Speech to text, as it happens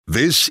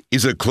This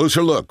is A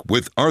Closer Look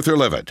with Arthur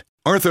Levitt.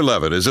 Arthur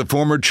Levitt is a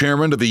former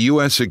chairman of the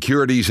U.S.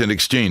 Securities and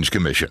Exchange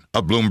Commission,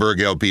 a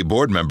Bloomberg LP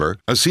board member,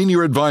 a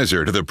senior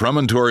advisor to the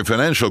Promontory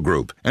Financial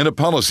Group, and a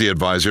policy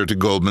advisor to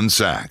Goldman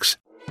Sachs.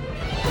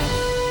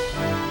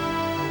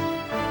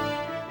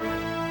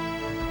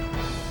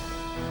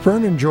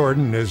 Vernon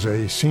Jordan is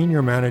a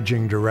senior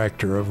managing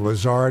director of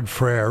Lazard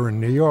Frères in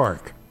New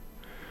York.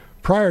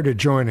 Prior to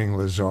joining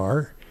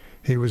Lazard,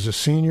 he was a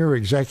senior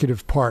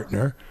executive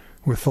partner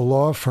with the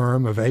law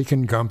firm of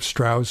Aiken Gump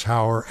Strauss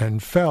Hauer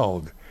and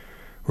Feld,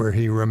 where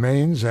he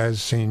remains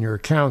as senior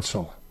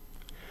counsel.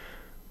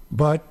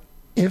 But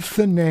if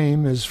the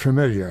name is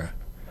familiar,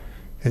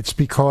 it's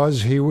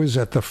because he was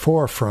at the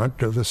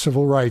forefront of the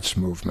civil rights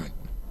movement.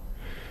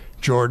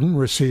 Jordan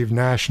received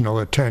national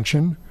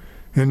attention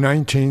in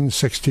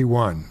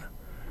 1961,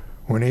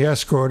 when he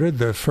escorted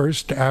the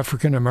first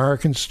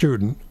African-American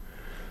student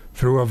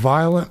through a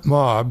violent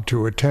mob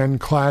to attend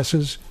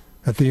classes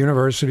at the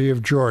University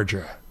of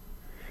Georgia.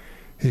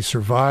 He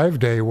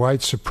survived a white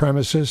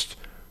supremacist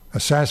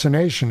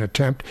assassination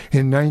attempt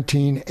in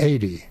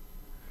 1980,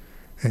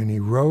 and he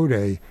wrote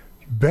a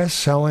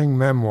best-selling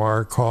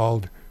memoir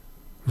called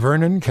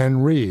Vernon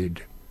Can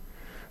Read,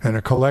 and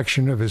a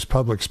collection of his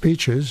public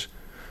speeches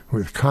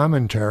with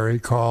commentary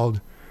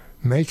called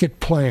Make It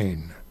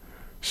Plain,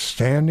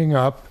 Standing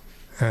Up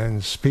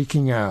and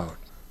Speaking Out.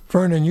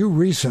 Vernon, you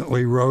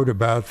recently wrote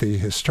about the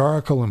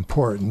historical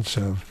importance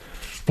of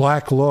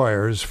black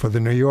lawyers for the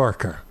New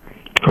Yorker.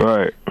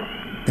 Right.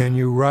 And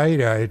you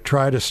write, I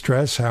try to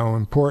stress how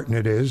important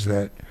it is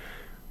that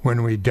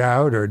when we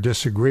doubt or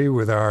disagree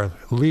with our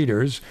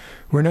leaders,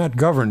 we're not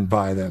governed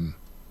by them.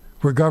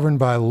 We're governed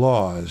by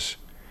laws.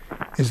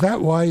 Is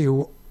that why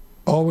you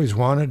always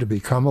wanted to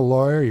become a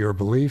lawyer, your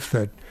belief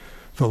that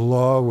the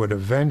law would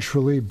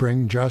eventually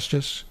bring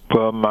justice?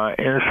 Well, my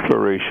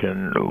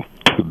inspiration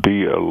to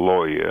be a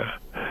lawyer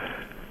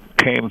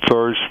came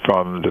first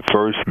from the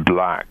first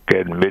black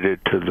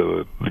admitted to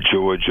the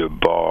Georgia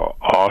bar,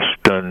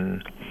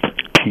 Austin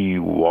T.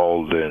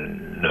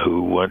 Walden,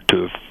 who went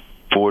to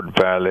Fort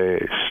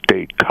Valley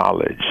State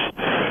College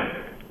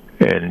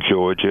in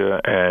Georgia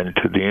and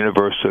to the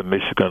University of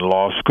Michigan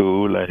Law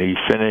School, and he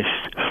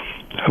finished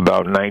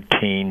about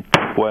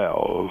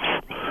 1912,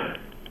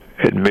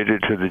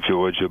 admitted to the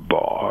Georgia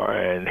bar,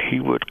 and he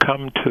would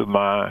come to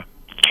my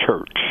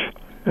church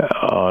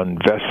on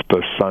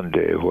Vesper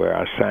Sunday where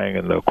I sang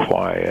in the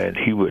choir, and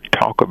he would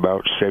talk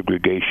about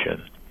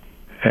segregation.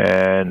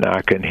 And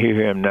I can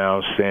hear him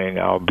now saying,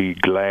 I'll be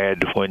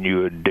glad when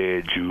you're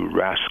dead, you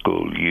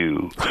rascal,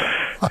 you.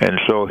 And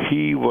so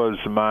he was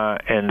my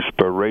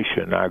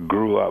inspiration. I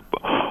grew up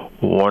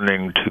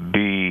wanting to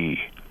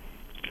be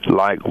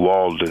like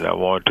Walden. I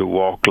wanted to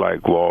walk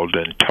like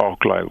Walden,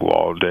 talk like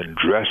Walden,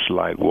 dress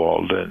like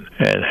Walden,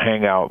 and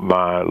hang out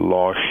my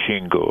law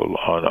shingle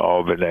on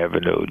Auburn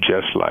Avenue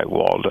just like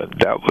Walden.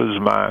 That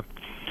was my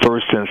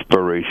first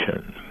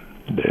inspiration.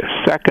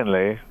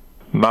 Secondly,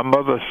 my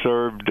mother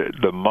served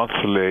the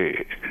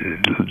monthly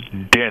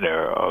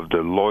dinner of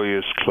the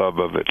Lawyers Club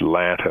of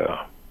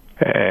Atlanta,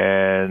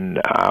 and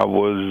I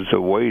was the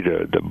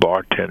waiter, the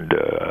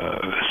bartender,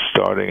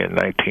 starting in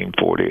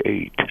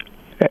 1948.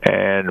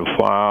 And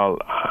while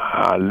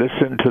I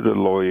listened to the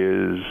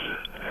lawyers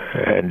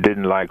and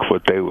didn't like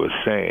what they were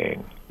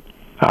saying,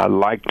 I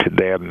liked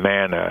their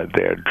manner,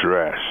 their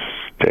dress,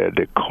 their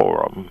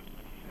decorum.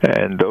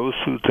 And those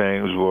two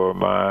things were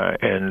my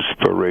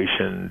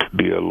inspiration to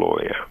be a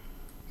lawyer.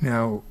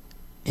 Now,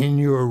 in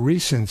your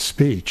recent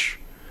speech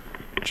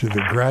to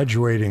the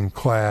graduating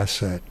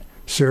class at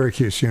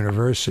Syracuse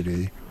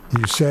University,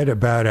 you said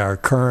about our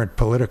current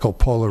political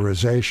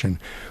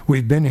polarization,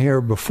 we've been here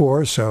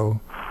before,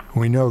 so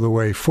we know the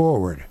way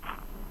forward.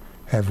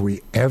 Have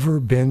we ever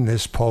been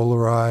this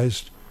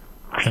polarized?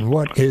 And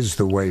what is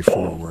the way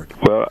forward?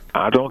 Well,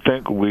 I don't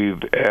think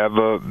we've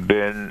ever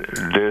been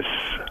this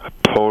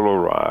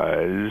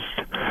polarized,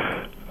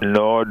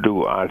 nor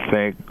do I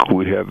think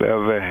we have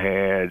ever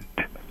had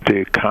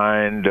the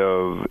kind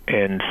of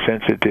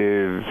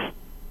insensitive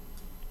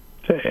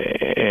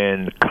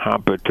and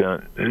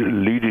incompetent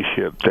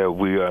leadership that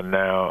we are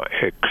now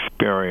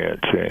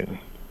experiencing.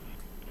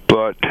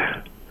 But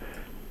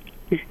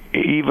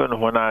even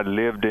when I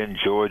lived in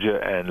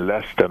Georgia and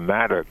Lester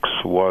Maddox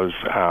was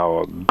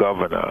our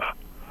governor,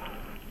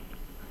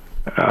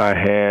 I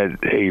had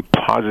a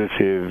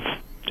positive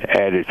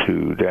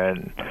attitude,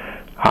 and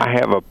I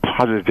have a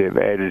positive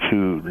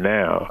attitude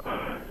now,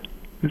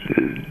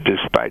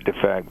 despite the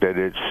fact that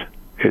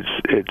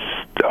it's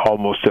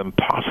almost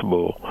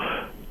impossible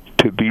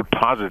to be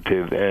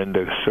positive in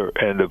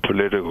the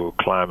political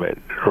climate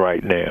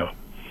right now.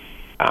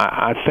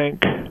 I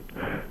think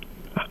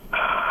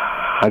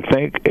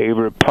a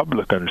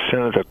Republican,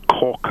 Senator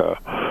Corker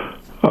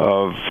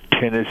of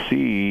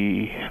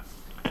Tennessee,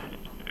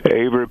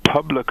 a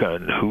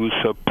Republican who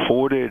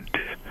supported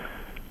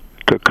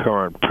the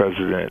current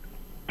president,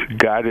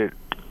 got it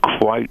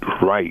quite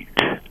right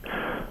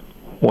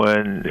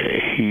when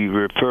he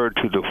referred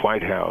to the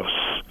White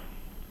House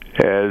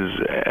as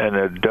an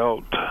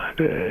adult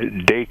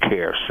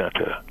daycare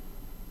center.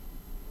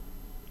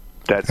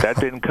 That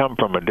didn't come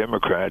from a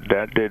Democrat.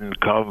 That didn't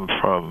come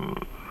from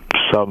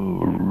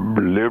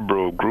some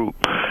liberal group.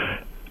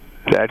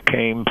 That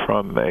came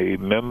from a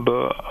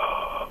member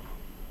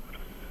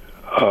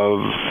of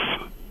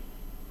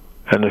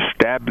an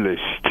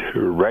established,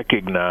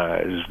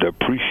 recognized,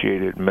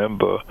 appreciated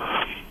member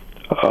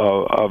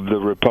of the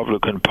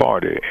Republican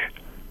Party.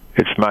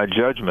 It's my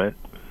judgment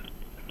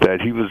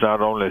that he was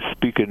not only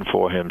speaking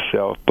for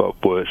himself, but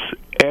was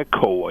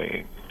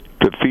echoing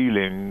the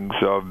feelings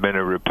of many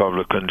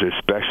Republicans,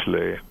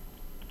 especially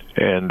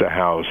in the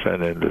House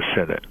and in the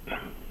Senate.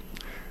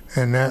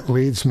 And that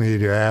leads me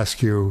to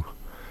ask you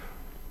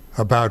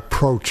about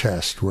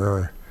protest,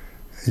 where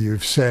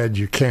you've said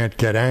you can't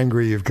get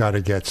angry, you've got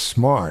to get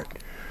smart.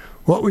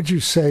 What would you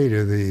say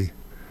to the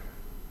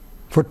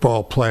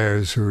football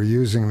players who are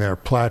using their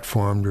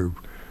platform to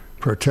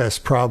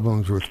protest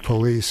problems with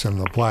police and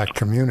the black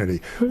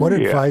community? What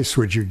advice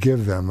would you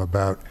give them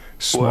about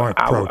smart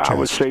protest? I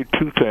would say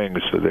two things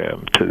to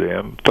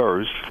them.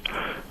 First,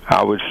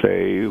 I would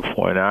say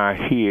when I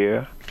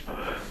hear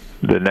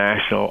the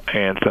national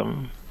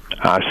anthem,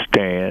 I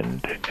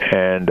stand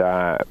and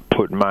I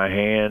put my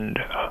hand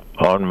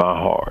on my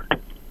heart.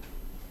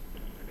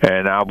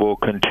 And I will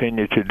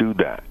continue to do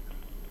that.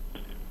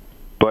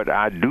 But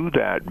I do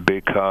that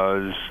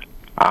because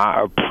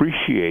I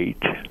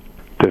appreciate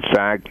the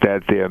fact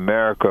that the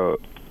America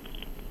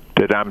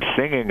that I'm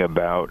singing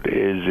about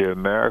is the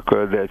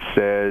America that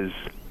says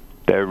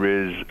there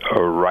is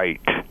a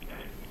right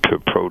to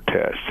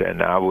protest,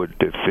 and I would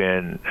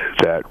defend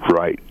that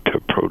right to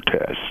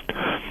protest.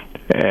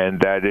 And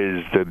that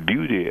is the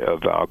beauty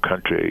of our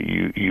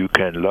country. You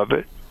can love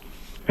it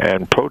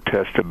and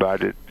protest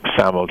about it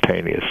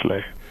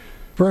simultaneously.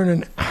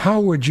 Vernon, how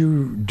would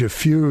you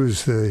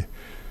diffuse the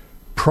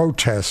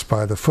protests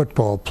by the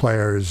football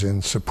players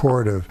in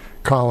support of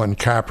Colin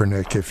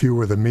Kaepernick if you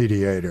were the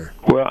mediator?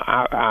 Well,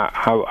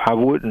 I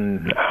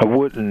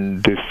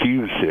wouldn't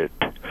diffuse it.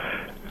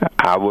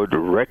 I would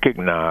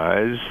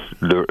recognize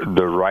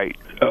the right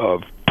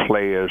of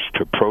players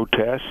to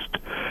protest,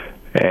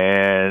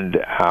 and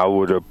I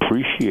would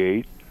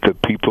appreciate the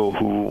people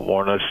who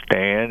want to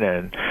stand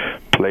and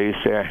place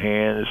their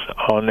hands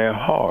on their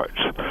hearts.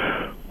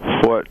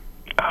 What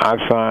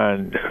I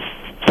find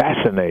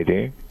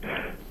fascinating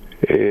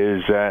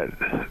is that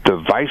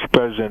the Vice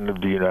President of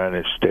the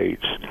United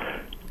States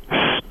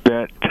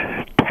spent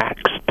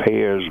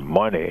taxpayers'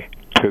 money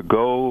to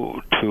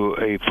go to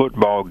a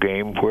football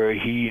game where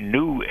he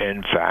knew,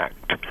 in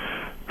fact,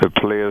 the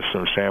players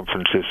from San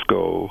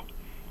Francisco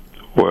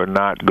were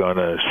not going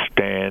to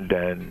stand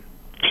and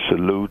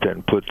salute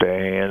and put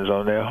their hands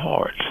on their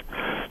hearts.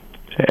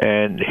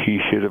 And he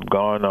should have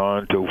gone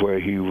on to where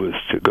he was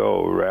to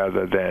go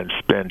rather than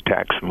spend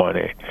tax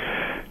money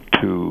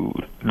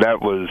that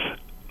was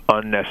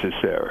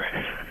unnecessary.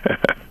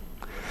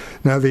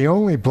 Now, the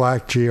only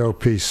black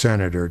GOP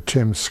senator,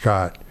 Tim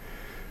Scott,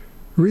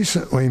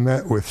 recently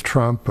met with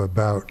Trump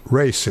about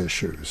race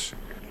issues.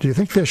 Do you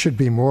think there should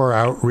be more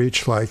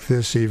outreach like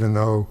this, even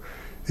though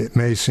it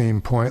may seem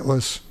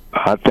pointless?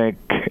 I think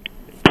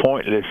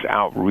pointless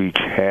outreach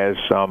has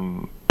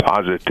some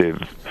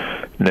positiveness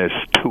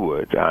to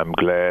it. I'm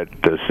glad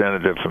the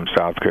senator from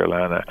South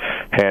Carolina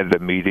had the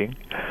meeting,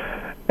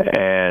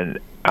 and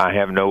I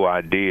have no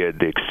idea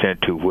the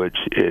extent to which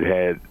it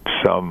had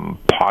some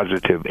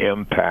positive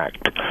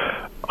impact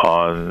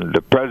on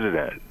the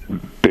president,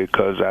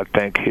 because I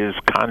think his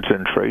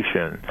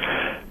concentration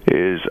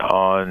is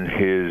on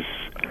his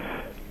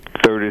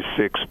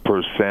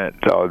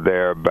 36% or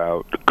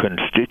thereabout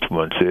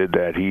constituency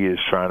that he is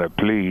trying to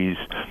please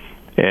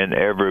in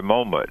every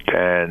moment.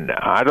 And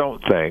I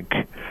don't think,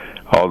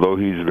 although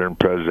he's been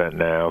president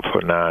now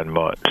for 9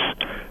 months,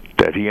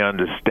 that he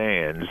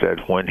understands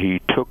that when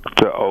he took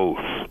the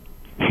oath,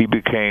 he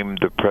became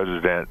the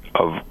president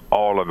of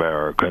all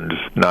Americans,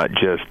 not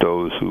just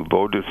those who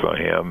voted for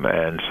him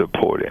and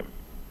support him.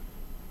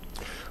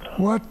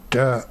 What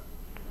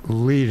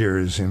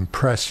leaders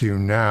impress you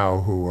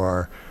now who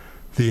are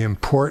the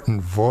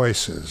important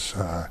voices?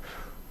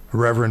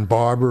 Reverend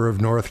Barber of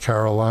North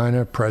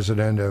Carolina,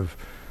 president of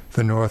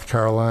the North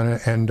Carolina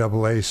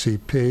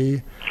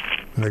NAACP,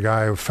 the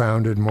guy who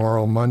founded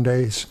Moral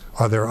Mondays.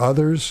 Are there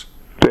others?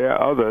 There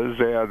are others.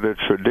 They are the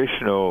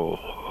traditional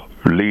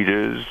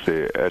leaders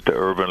at the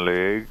Urban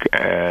League,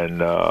 and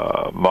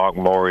Mark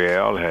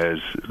Morial has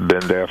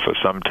been there for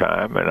some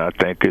time, and I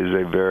think is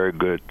a very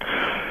good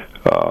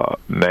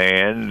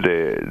man.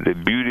 The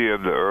beauty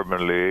of the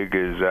Urban League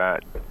is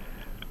that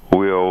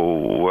we're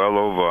well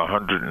over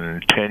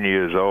 110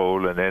 years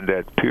old, and in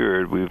that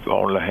period we've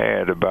only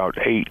had about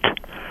 8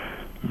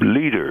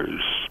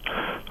 leaders.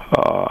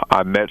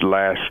 I met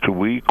last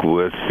week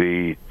with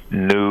the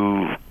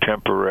new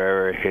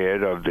temporary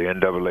head of the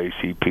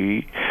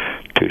NAACP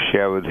to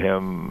share with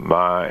him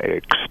my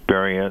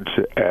experience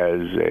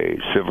as a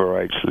civil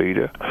rights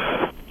leader.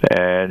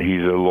 And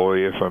he's a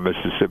lawyer from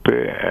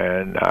Mississippi,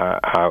 and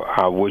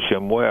I wish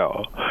him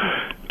well.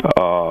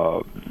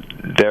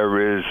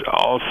 there is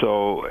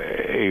also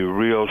a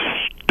real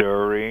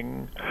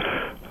stirring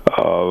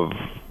of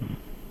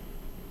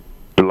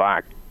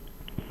black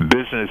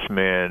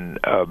businessmen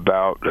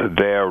about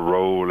their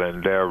role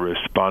and their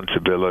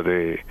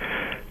responsibility.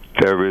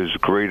 There is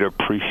great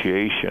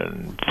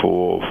appreciation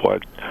for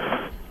what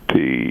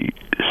the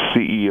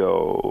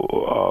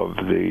CEO of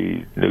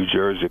the New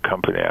Jersey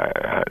company,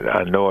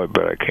 I know it,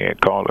 but I can't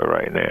call it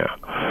right now,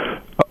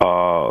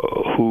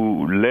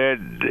 who led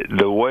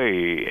the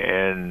way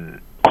in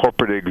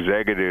corporate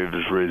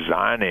executives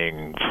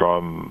resigning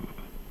from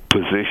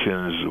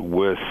positions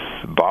with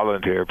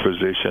voluntary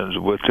positions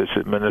with this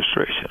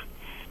administration.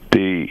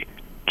 The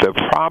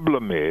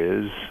problem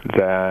is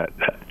that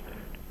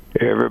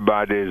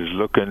everybody is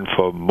looking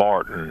for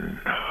Martin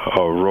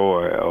or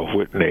Roy or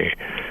Whitney,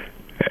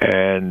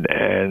 and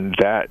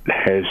that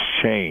has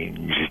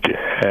changed,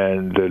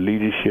 and the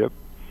leadership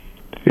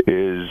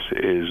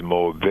is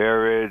more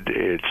varied.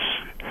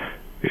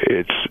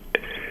 It's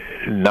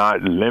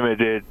not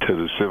limited to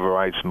the civil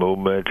rights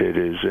movement. It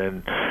is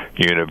in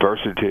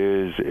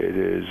universities, it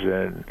is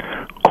in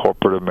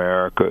corporate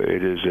America,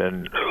 it is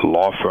in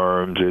law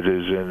firms, it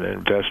is in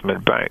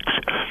investment banks.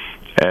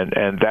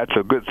 And that's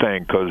a good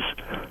thing, because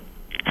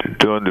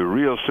during the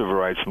real civil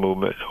rights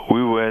movement,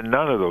 we were in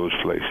none of those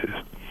places.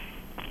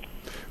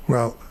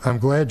 Well, I'm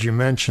glad you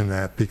mentioned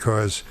that,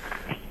 because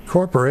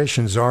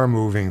corporations are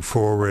moving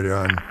forward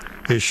on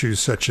issues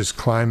such as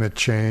climate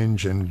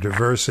change and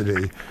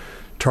diversity.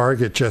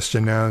 Target just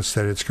announced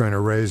that it's going to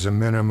raise their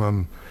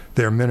minimum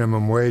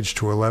wage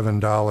to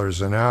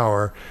 $11 an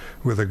hour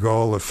with a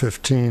goal of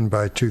 $15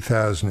 by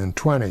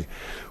 2020.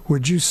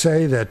 Would you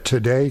say that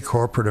today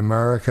corporate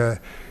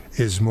America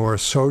is more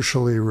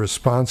socially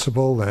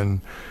responsible than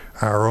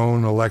our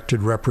own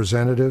elected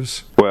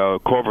representatives? Well,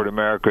 corporate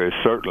America is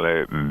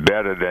certainly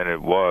better than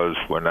it was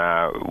when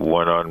I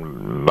went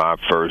on my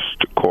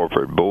first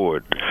corporate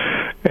board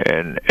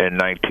in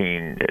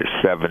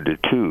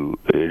 1972.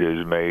 It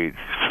has made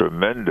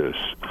tremendous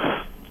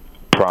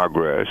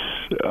progress,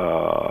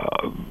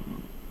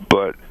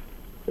 but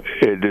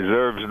it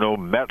deserves no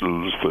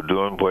medals for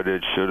doing what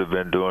it should have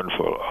been doing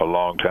for a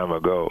long time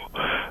ago.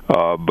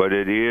 But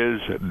it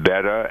is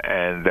better,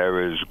 and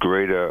there is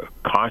greater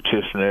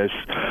consciousness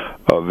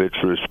of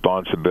its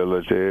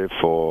responsibility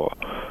for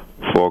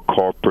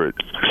corporate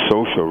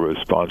social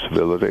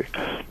responsibility,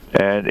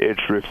 and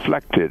it's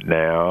reflected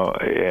now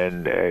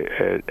in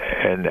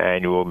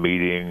annual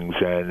meetings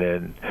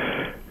and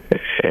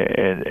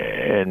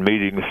in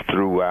meetings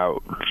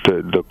throughout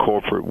the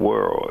corporate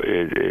world.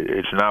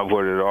 It's not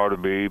what it ought to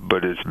be,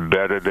 but it's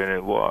better than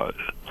it was.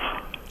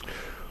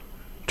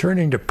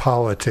 Turning to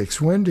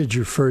politics, when did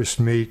you first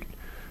meet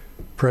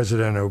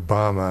President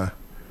Obama,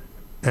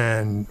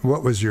 and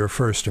what was your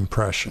first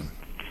impression?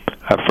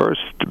 I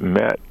first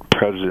met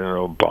President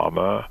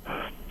Obama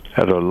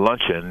at a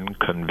luncheon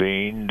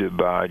convened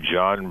by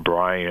John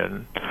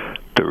Bryan,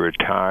 the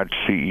retired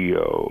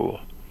CEO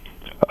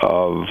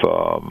of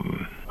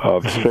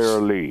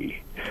Sara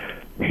Lee.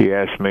 He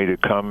asked me to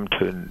come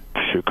to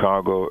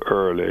Chicago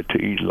early to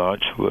eat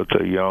lunch with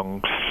a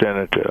young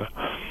senator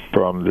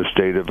from the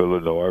state of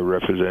Illinois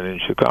representing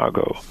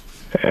Chicago.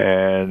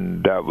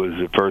 And that was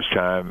the first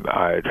time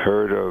I had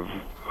heard of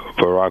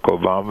Barack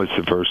Obama. It's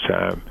the first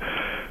time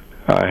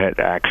I had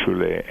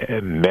actually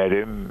met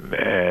him,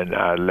 and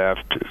I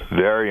left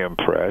very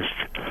impressed,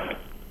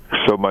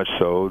 so much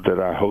so that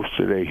I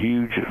hosted a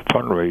huge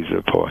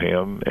fundraiser for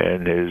him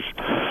and his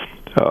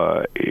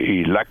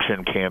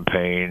election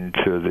campaign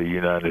to the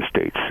United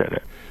States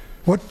Senate.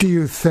 What do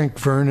you think,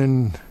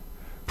 Vernon,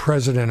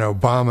 President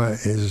Obama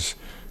is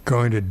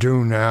going to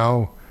do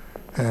now,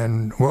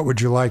 and what would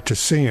you like to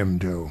see him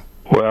do?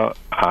 Well,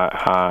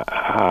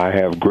 I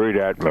have great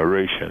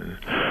admiration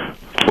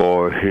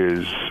for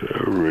his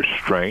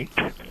restraint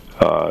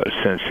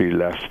since he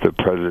left the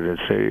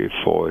presidency,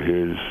 for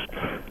his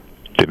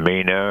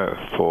demeanor,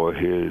 for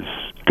his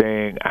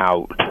staying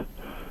out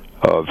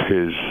of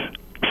his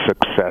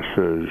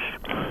successor's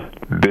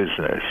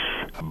business.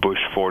 Bush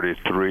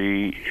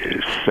 43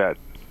 set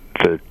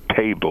the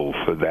table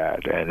for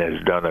that and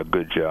has done a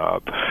good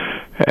job,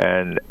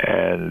 and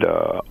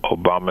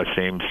Obama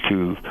seems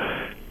to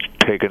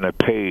taken a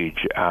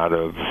page out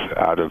of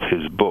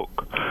his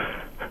book.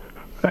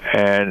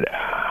 And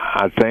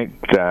I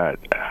think that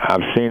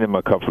I've seen him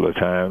a couple of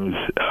times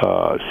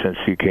since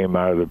he came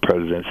out of the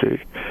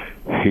presidency.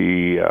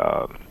 He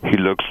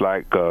looks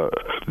like a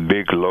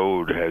big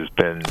load has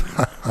been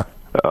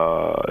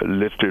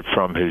lifted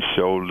from his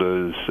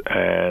shoulders,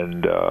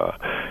 and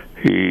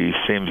he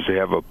seems to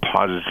have a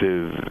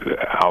positive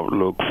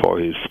outlook for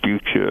his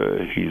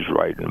future. He's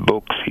writing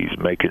books, he's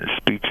making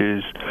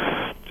speeches,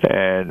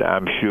 and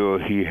I'm sure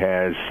he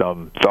has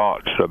some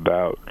thoughts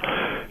about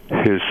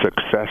his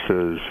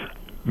successor's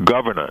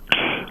governance.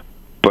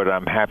 But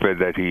I'm happy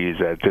that he's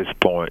at this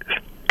point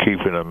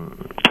keeping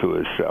them to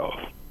himself.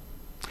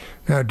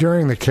 Now,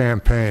 during the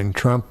campaign,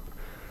 Trump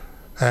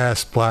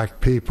asked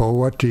black people,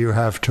 "What do you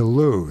have to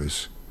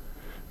lose?"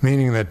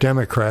 Meaning that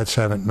Democrats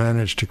haven't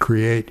managed to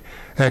create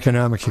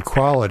economic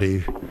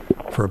equality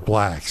for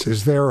blacks.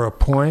 Is there a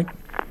point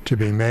to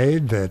be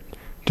made that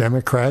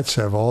Democrats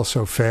have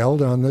also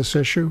failed on this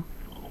issue?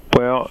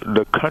 Well,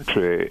 the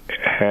country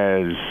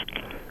has,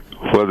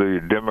 whether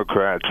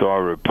Democrats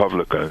or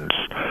Republicans,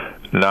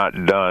 not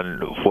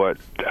done what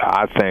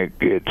I think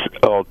its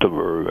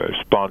ultimate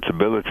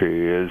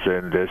responsibility is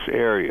in this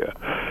area.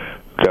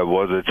 There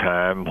was a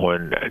time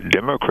when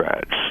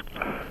Democrats,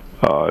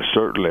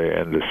 certainly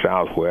in the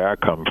South where I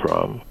come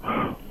from,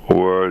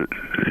 were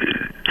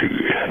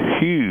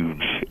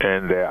huge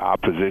in their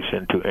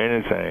opposition to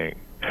anything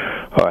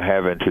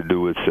having to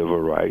do with civil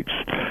rights.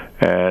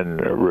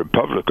 And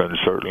Republicans,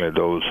 certainly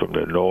those from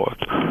the North,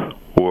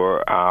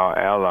 were our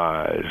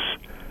allies.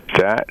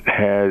 That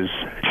has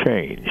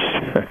changed.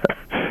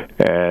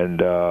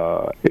 And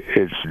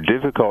it's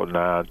difficult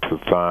now to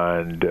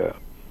find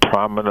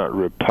prominent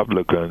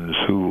Republicans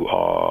who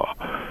are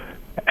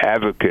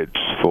advocates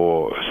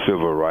for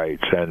civil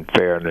rights and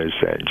fairness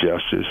and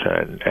justice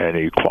and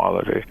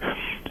equality.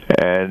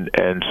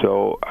 And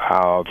so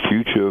our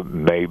future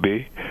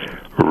maybe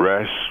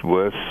rests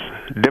with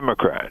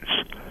Democrats.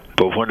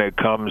 But when it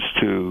comes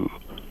to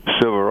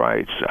civil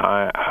rights,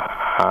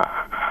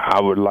 I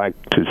would like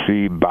to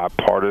see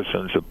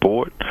bipartisan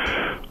support,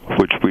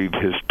 which we've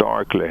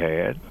historically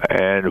had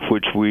and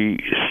which we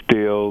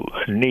still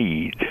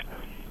need.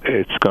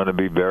 It's going to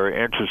be very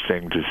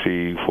interesting to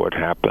see what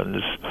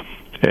happens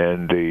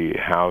in the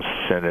House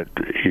Senate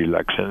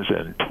elections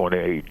in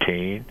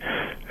 2018.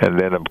 And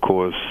then, of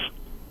course,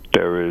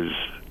 there is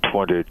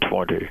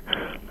 2020.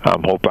 I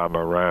hope I'm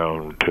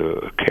around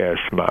to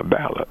cast my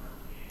ballot.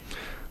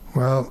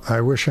 Well,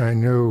 I wish I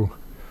knew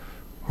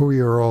who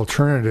your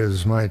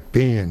alternatives might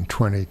be in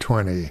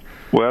 2020.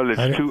 Well,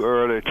 it's too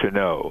early to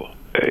know.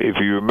 If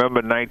you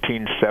remember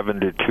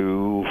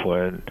 1972,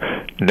 when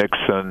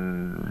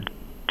Nixon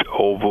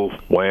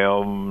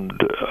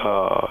overwhelmed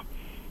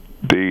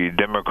the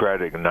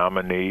Democratic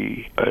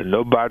nominee,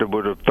 nobody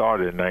would have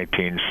thought in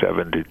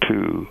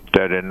 1972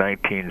 that in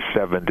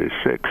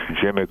 1976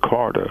 Jimmy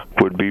Carter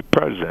would be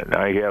president.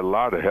 Now, he had a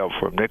lot of help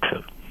from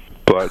Nixon,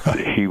 but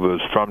he was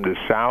from the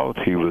South.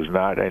 He was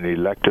not an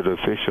elected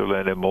official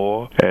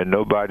anymore, and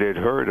nobody had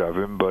heard of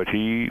him, but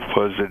he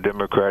was the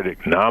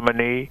Democratic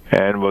nominee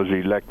and was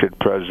elected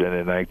president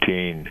in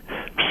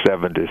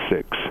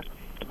 1976.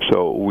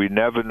 So we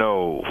never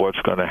know what's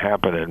going to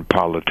happen in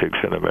politics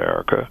in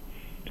America,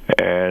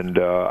 and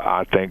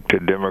I think the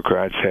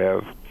Democrats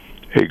have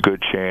a good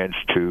chance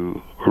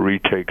to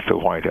retake the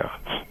White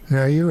House.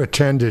 Now, you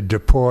attended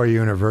DePaul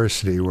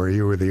University, where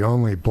you were the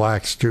only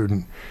black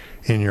student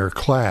in your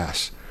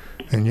class,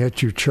 and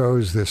yet you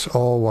chose this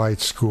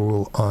all-white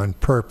school on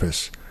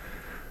purpose.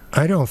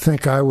 I don't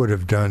think I would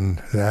have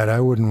done that. I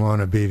wouldn't want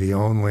to be the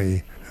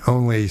only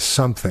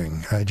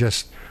something.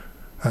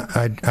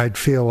 I'd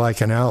feel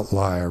like an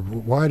outlier.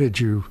 What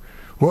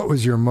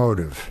was your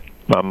motive?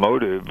 My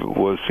motive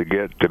was to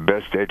get the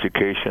best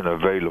education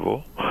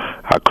available.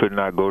 I could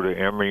not go to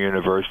Emory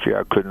University.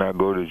 I could not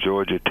go to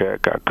Georgia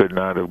Tech. I could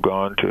not have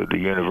gone to the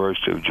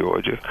University of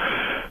Georgia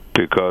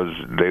because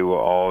they were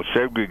all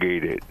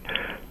segregated.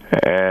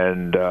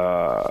 And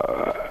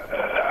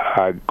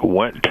I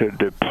went to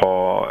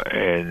DePaul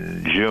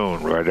in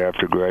June, right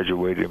after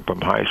graduating from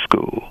high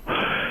school,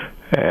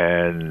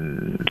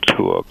 and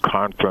to a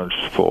conference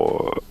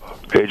for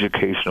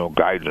Educational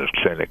Guidance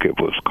Clinic, it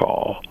was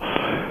called.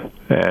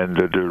 And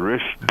the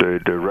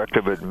director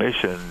of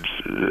admissions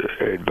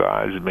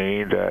advised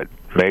me that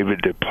maybe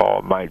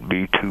DePaul might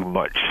be too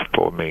much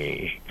for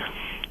me,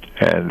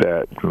 and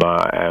that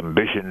my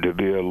ambition to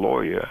be a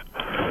lawyer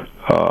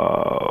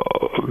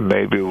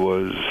maybe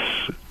was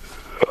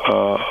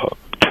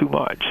too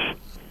much.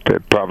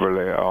 That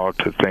probably I ought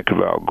to think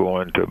about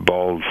going to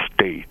Ball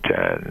State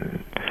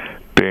and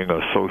being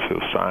a social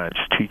science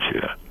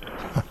teacher.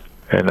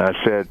 And I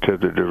said to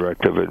the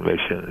director of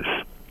admissions,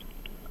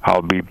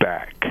 I'll be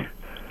back.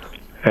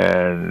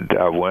 And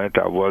I went.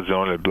 I was the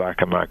only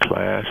black in my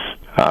class.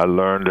 I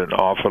learned an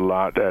awful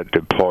lot at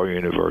DePaul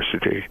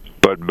University.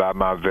 But by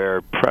my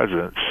very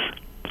presence,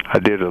 I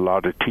did a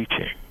lot of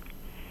teaching.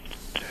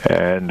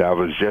 And I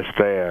was just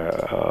there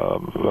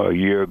a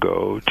year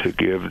ago to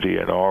give the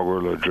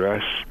inaugural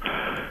address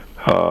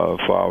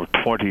for our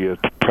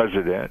 20th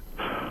president,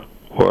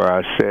 where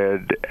I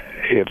said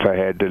if I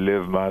had to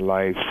live my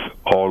life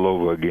all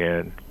over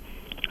again,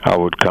 I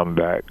would come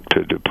back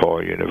to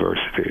DePaul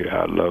University.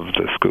 I love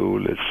the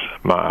school. It's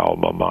my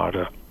alma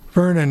mater.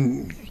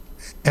 Vernon,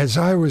 as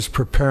I was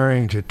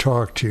preparing to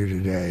talk to you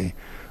today,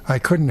 I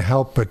couldn't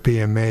help but be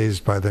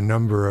amazed by the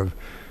number of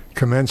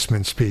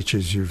commencement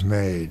speeches you've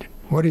made.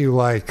 What do you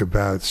like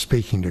about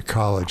speaking to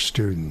college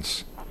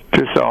students?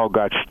 This all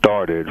got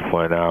started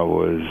when I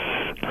was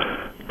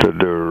the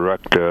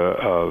director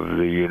of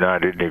the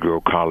United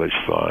Negro College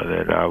Fund,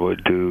 and I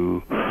would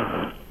do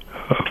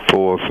 4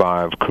 or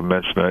 5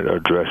 commencement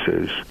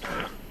addresses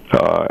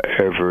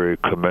every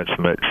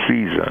commencement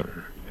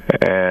season.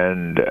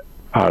 And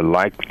I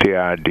liked the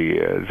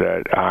idea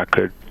that I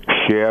could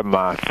share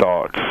my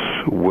thoughts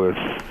with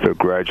the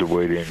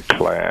graduating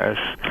class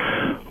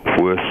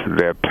with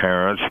their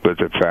parents, with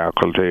the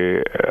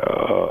faculty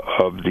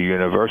of the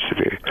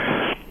university.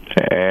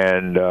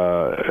 And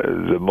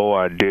the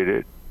more I did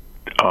it,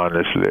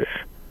 honestly,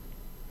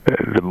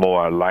 the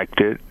more I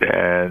liked it,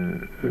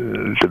 and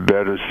the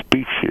better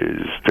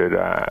speeches that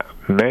I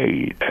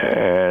made.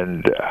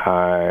 And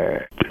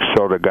I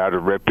sort of got a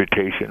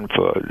reputation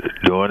for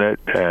doing it,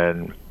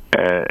 and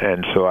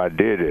so I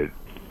did it.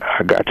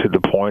 I got to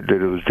the point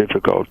that it was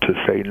difficult to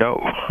say no.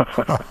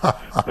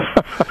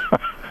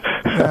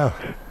 Yeah.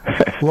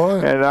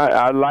 And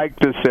I like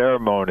the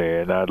ceremony,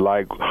 and I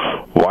like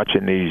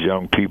watching these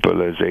young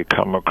people as they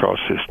come across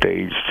the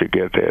stage to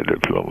get their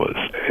diplomas.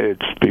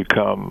 It's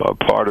become a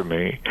part of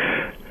me,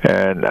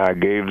 and I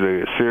gave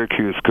the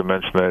Syracuse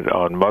commencement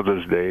on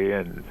Mother's Day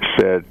and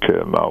said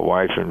to my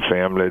wife and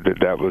family that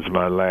that was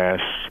my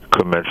last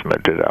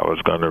commencement, that I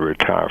was going to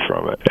retire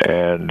from it.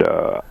 And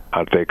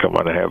I think I'm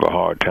going to have a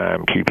hard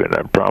time keeping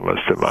that promise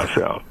to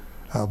myself.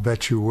 I'll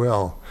bet you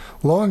will.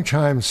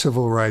 Longtime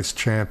civil rights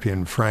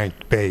champion Frank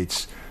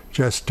Bates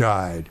just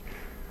died.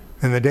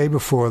 And the day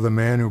before, the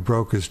man who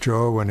broke his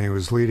jaw when he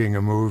was leading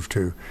a move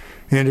to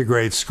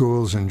integrate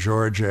schools in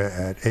Georgia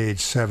at age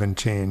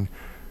 17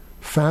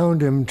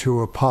 found him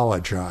to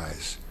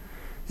apologize.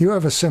 You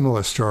have a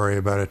similar story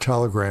about a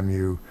telegram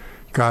you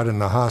got in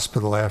the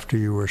hospital after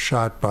you were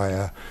shot by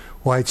a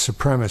white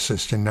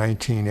supremacist in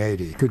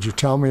 1980. Could you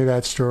tell me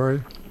that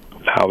story?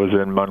 I was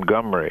in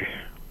Montgomery,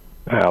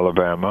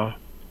 Alabama,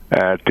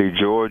 at the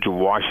George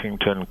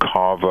Washington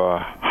Carver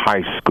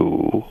High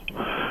School,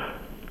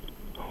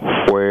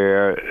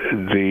 where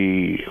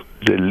the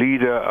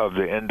leader of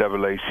the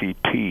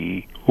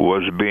NAACP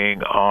was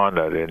being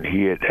honored, and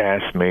he had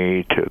asked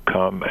me to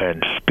come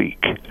and speak.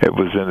 It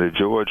was in the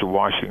George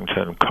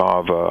Washington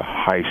Carver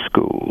High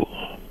School.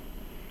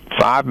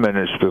 5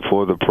 minutes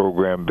before the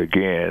program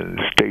began,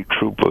 state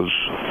troopers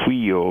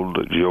wheeled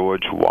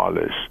George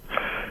Wallace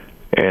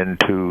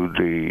into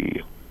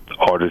the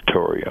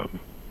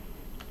auditorium.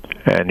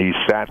 And he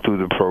sat through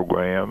the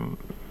program,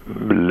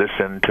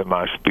 listened to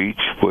my speech,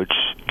 which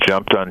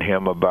jumped on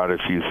him about a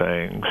few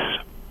things.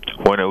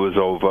 When it was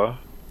over,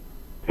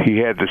 he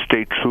had the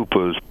state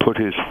troopers put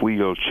his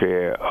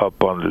wheelchair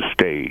up on the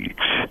stage.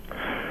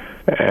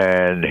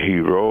 And he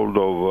rolled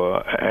over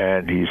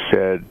and he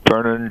said,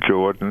 "Vernon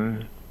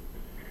Jordan,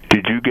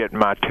 did you get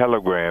my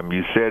telegram?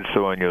 You said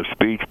so in your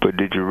speech, but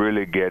did you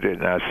really get it?"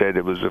 And I said,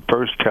 "It was the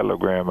first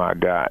telegram I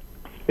got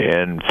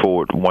in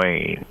Fort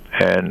Wayne,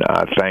 and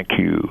I thank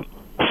you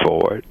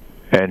for it."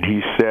 And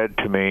he said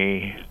to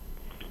me,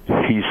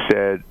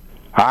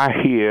 "I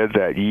hear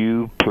that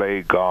you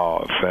play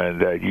golf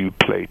and that you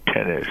play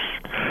tennis,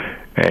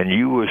 and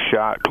you were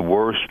shot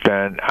worse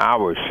than I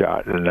was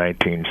shot in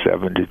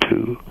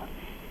 1972.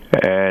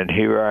 And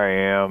here I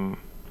am,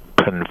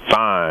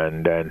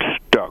 confined and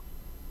stuck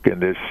in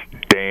this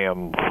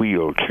damn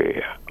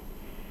wheelchair."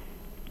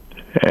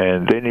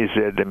 And then he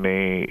said to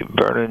me,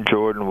 "Vernon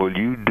Jordan, will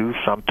you do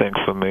something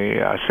for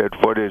me?" I said,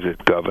 "What is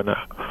it,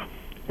 Governor?"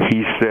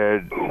 He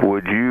said,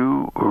 "Would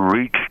you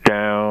reach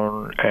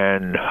down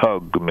and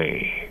hug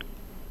me?"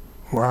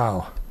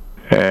 Wow.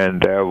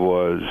 And there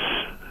was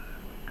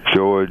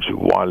George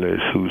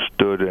Wallace, who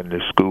stood in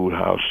the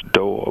schoolhouse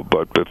door,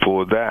 but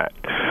before that,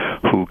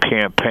 who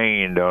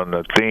campaigned on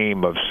the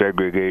theme of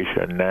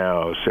segregation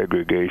now,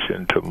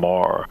 segregation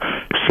tomorrow,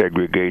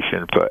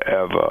 segregation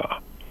forever,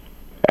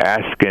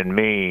 asking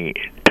me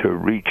to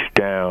reach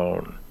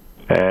down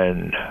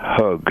and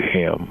hug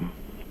him.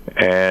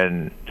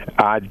 And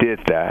I did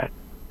that,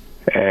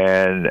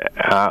 and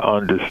I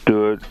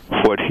understood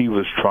what he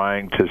was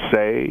trying to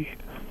say,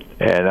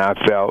 and I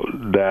felt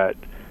that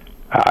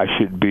I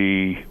should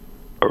be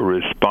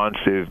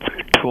responsive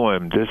to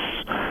him.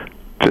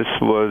 This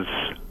was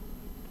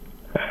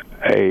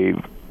a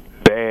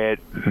bad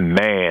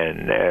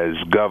man as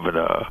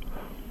governor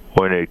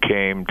when it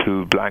came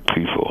to black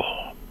people.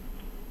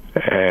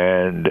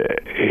 And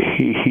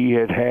he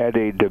had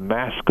a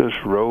Damascus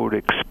Road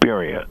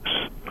experience,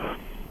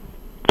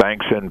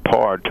 thanks in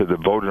part to the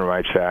Voting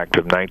Rights Act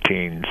of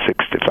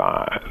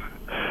 1965.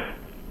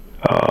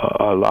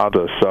 A lot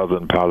of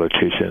Southern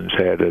politicians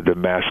had a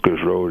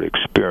Damascus Road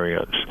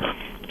experience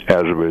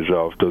as a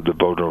result of the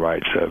Voting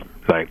Rights of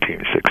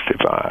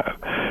 1965,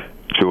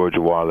 George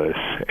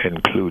Wallace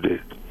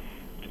included.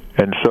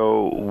 And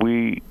so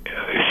we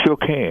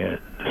shook hands,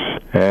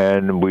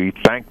 and we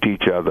thanked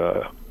each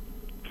other.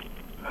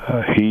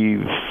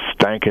 He's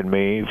thanking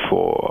me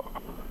for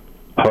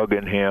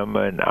hugging him,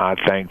 and I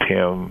thanked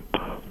him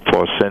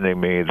for sending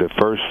me the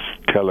first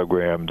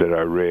telegram that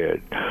I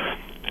read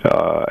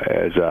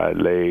as I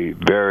lay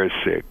very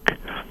sick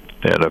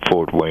in a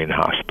Fort Wayne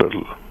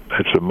hospital.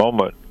 It's a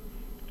moment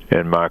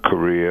in my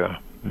career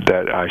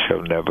that I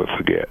shall never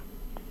forget.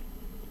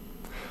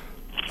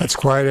 That's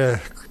quite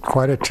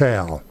a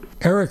tale.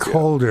 Eric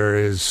Holder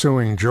is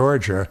suing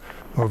Georgia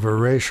over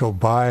racial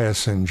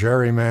bias in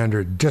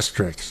gerrymandered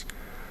districts.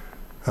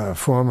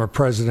 Former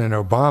President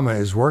Obama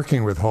is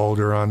working with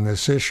Holder on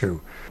this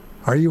issue.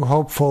 Are you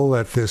hopeful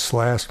that this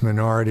last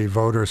minority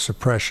voter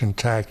suppression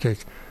tactic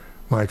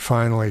might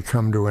finally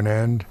come to an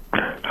end?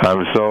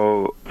 I'm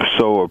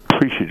so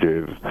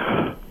appreciative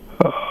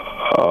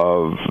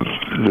of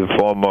the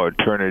former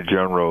Attorney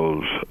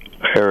General's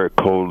Eric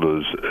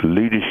Holder's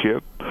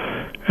leadership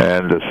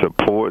and the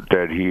support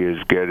that he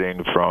is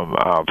getting from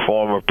our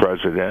former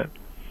president,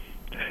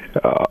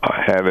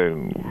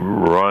 having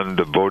run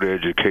the voter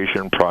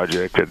education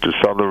project at the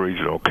Southern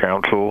Regional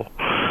Council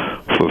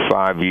for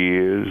 5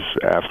 years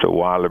after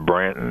Wiley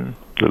Branton,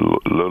 the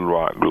Little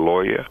Rock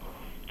lawyer.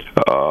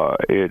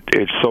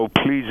 It so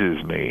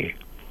pleases me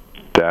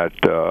that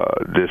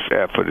this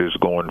effort is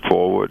going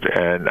forward,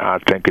 and I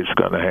think it's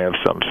going to have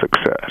some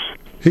success.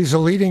 He's a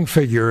leading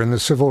figure in the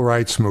civil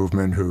rights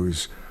movement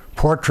whose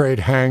portrait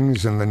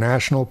hangs in the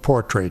National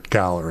Portrait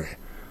Gallery.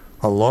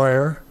 A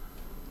lawyer,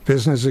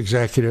 business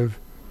executive,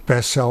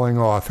 best-selling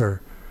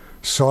author,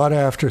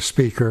 sought-after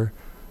speaker,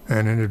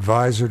 and an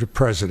advisor to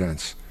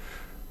presidents.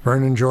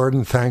 Vernon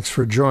Jordan, thanks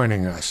for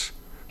joining us.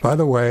 By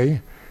the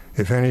way,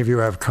 if any of you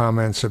have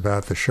comments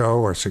about the show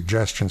or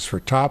suggestions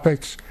for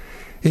topics,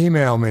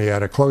 email me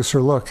at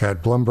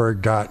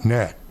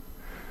acloserlook@bloomberg.net.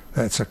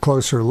 That's a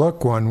closer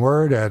look, one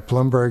word, at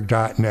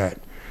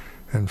bloomberg.net.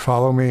 And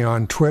follow me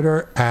on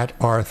Twitter at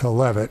Arthur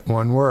Levitt,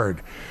 one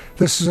word.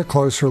 This is A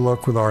Closer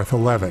Look with Arthur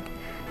Levitt.